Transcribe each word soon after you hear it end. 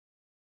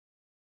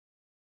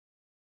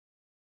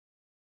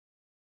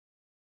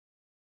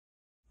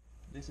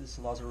This is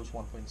Lazarus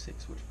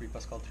 1.6 with Free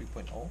Pascal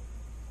 3.0,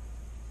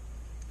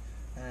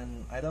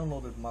 and I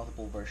downloaded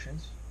multiple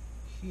versions.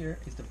 Here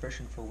is the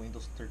version for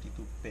Windows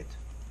 32-bit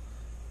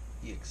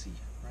exe,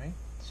 right?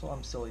 So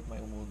I'm still in my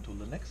Ubuntu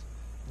Linux,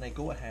 and I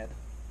go ahead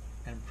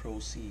and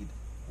proceed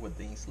with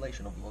the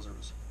installation of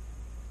Lazarus.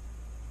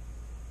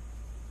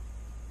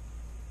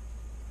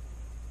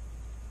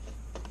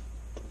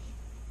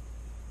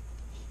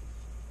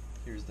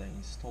 Here's the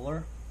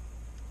installer.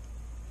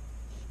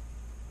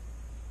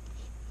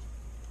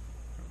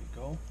 There we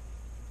go.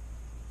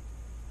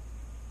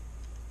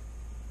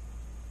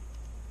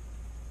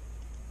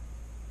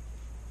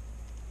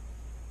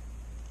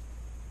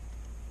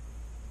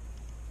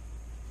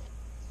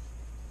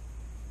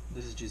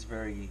 This is just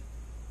very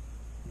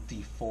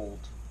default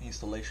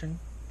installation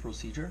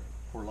procedure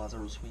for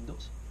Lazarus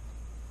Windows.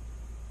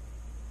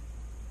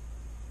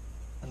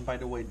 And by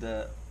the way,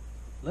 the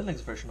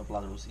Linux version of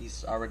Lazarus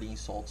is already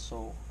installed,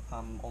 so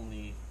I'm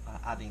only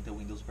adding the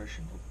Windows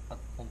version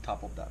on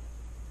top of that.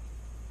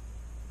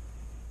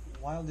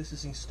 While this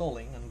is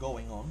installing and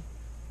going on,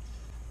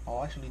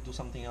 I'll actually do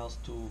something else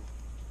to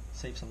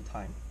save some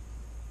time.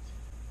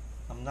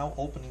 I'm now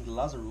opening the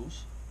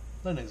Lazarus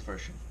Linux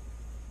version.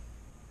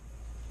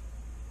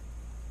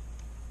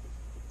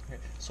 Okay,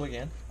 so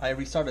again, I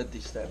restarted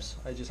these steps.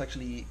 I just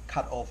actually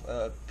cut off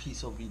a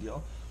piece of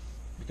video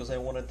because I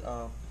wanted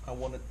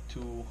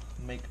to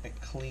make a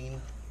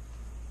clean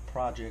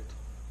project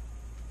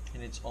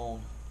in its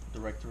own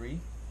directory.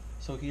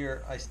 So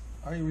here I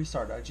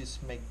restart. I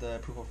just make the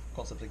proof of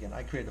concept again.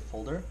 I create a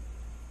folder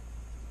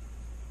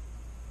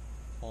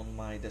on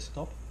my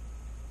desktop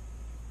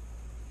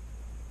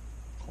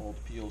called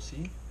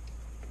POC.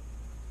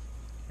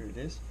 Here it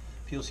is,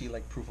 POC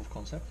like proof of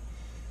concept.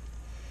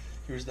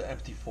 Here's the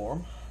empty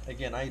form.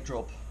 Again, I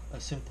drop a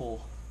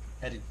simple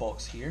edit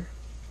box here,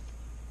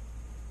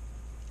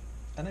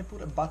 and I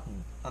put a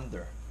button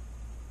under.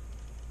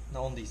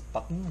 Now on this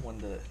button, when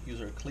the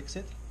user clicks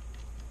it,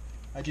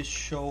 I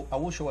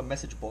will show a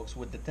message box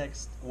with the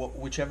text,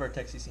 whichever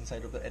text is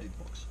inside of the edit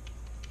box.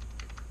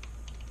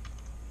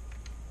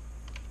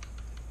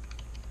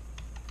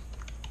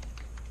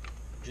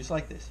 Just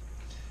like this.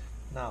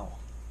 Now,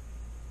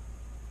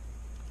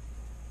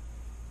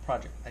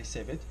 project, I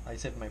save it. I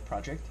save my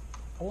project.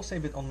 I will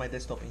save it on my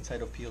desktop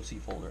inside of POC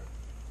folder.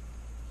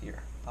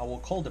 Here, I will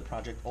call the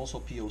project also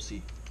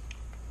POC,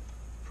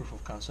 proof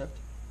of concept.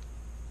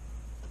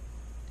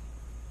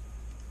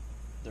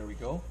 There we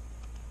go.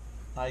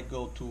 I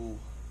go to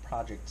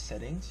project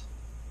settings,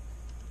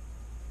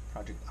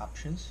 project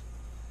options.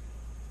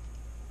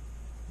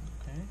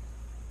 Okay.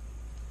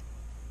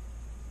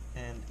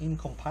 And in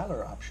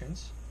compiler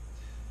options,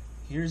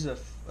 here is a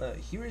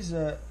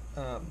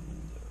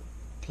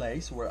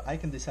place where I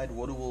can decide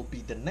what will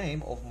be the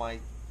name of my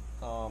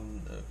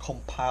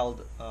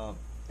compiled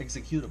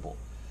executable.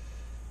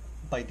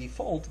 By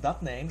default,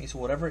 that name is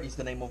whatever is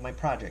the name of my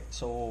project.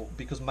 So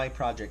because my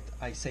project,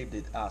 I saved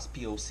it as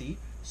POC,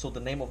 so the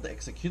name of the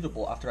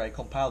executable after I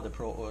compile the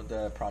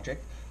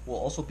project will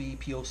also be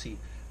POC.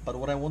 But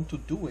what I want to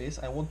do is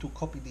I want to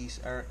copy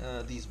these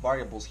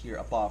variables here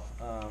above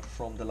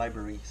from the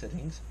library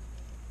settings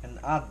and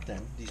add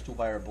them, these two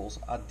variables,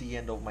 at the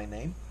end of my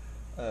name,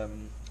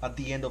 at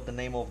the end of the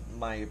name of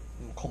my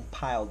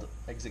compiled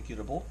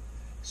executable,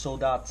 so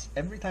that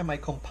every time I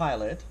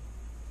compile it,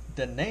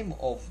 the name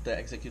of the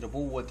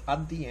executable would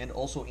at the end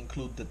also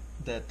include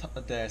the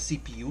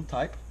CPU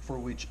type for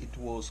which it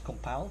was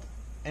compiled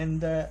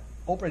and the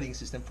operating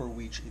system for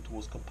which it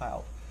was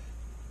compiled.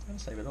 And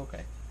save it.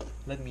 Okay,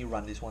 let me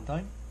run this one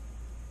time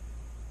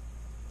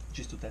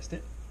just to test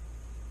it.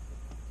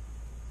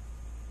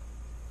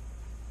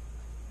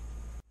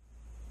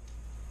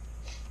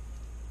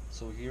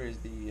 So here is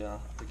the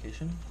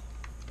application.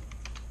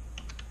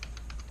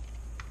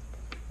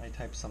 I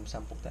type some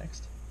sample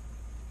text.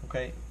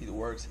 Okay, it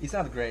works. It's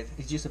not great.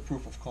 It's just a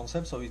proof of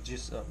concept, so it's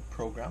just a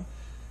program.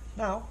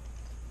 Now,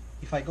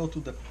 if I go to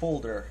the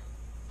folder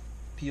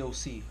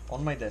POC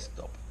on my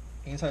desktop,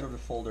 inside of the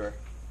folder,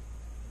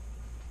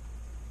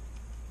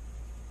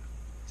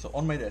 so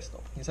on my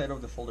desktop, inside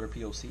of the folder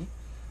POC,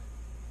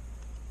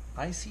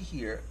 I see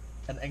here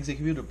an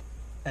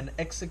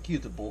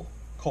executable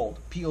called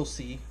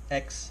POC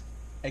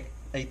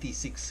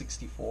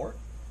x8664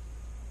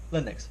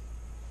 Linux.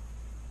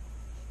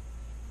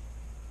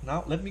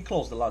 Now let me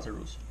close the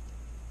Lazarus.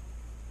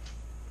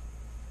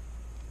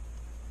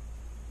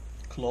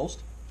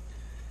 Closed.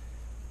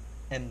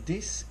 And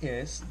this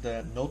is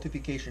the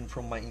notification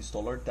from my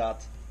installer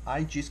that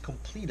I just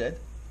completed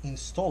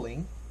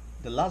installing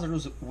the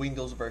Lazarus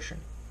Windows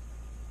version.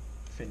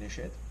 Finish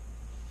it.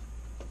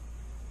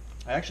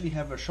 I actually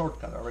have a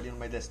shortcut already on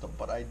my desktop,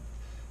 but I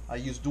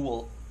use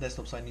dual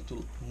desktops, so I need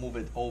to move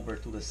it over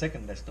to the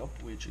second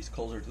desktop, which is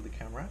closer to the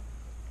camera.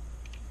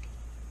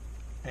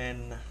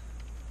 And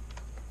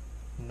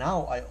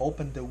now I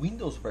open the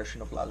Windows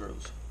version of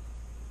Lazarus.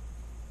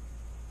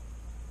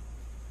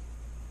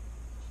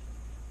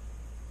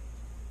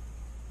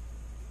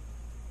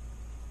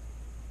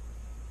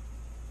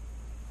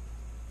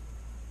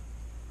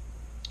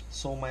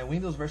 So my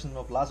Windows version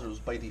of Lazarus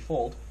by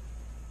default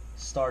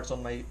starts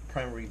on my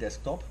primary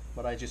desktop,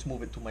 but I just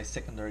move it to my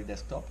secondary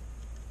desktop.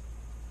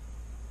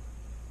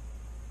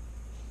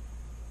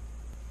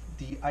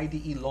 The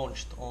IDE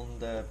launched on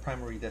the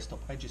primary desktop,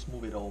 I just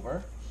move it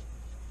over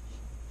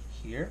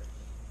here.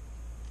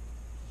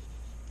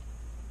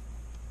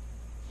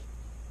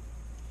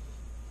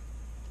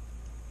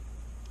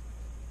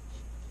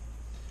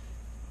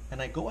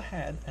 And I go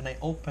ahead and I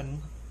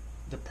open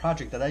the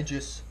project that I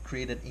just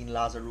created in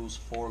Lazarus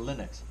for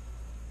Linux.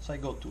 So I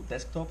go to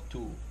desktop,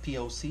 to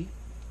POC,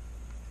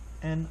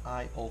 and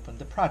I open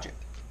the project.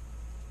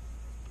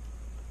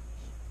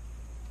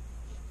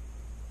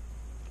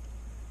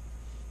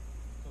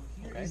 So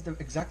here is the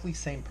exactly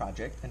same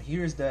project, and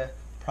here is the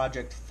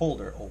project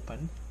folder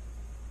open.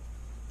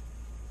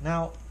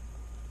 Now,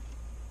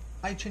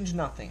 I change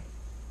nothing.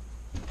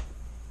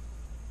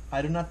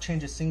 I do not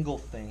change a single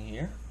thing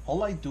here.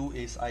 All I do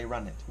is I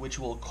run it, which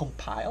will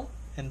compile,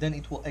 and then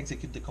it will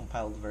execute the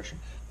compiled version.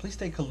 Please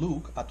take a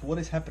look at what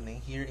is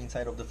happening here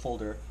inside of the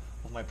folder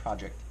of my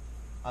project.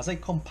 As I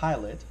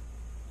compile it,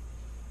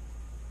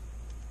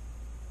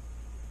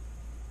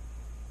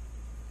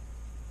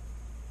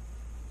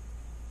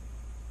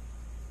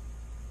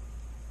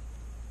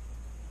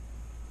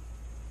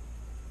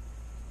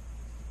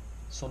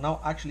 so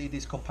now actually it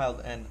is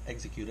compiled and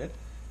executed.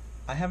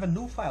 I have a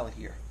new file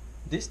here.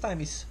 This time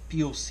is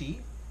POC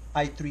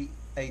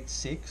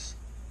i386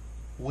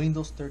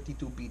 Windows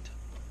 32-bit,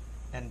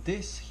 and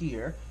this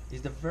here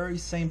is the very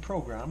same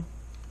program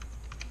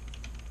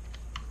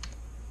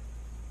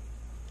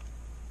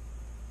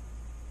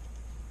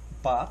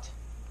but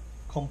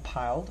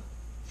compiled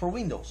for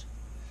Windows.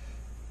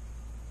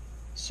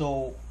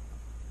 So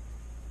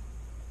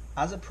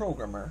as a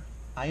programmer,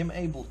 I am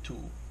able to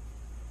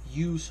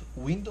use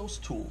Windows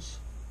tools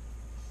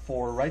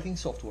for writing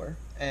software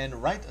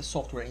and write a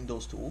software in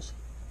those tools,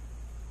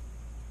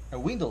 a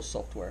Windows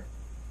software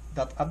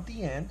that at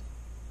the end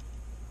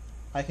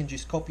I can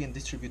just copy and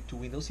distribute to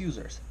Windows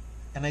users.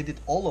 And I did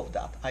all of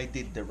that. I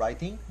did the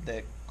writing,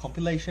 the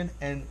compilation,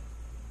 and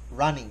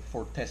running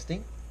for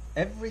testing.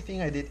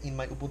 Everything I did in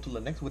my Ubuntu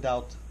Linux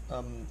without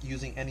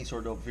using any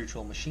sort of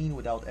virtual machine,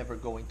 without ever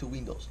going to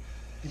Windows.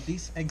 In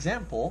this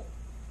example,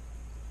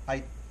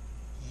 I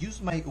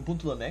used my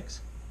Ubuntu Linux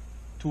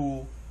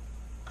to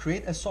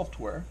create a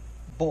software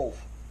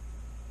both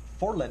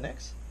for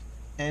Linux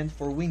and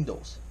for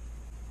Windows.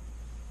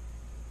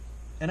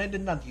 And I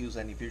did not use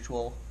any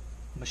virtual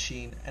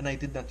machine, and I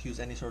did not use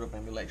any sort of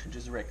emulation,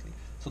 just directly.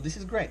 So this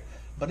is great,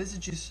 but this is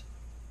just,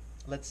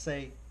 let's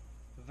say,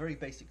 very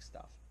basic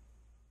stuff.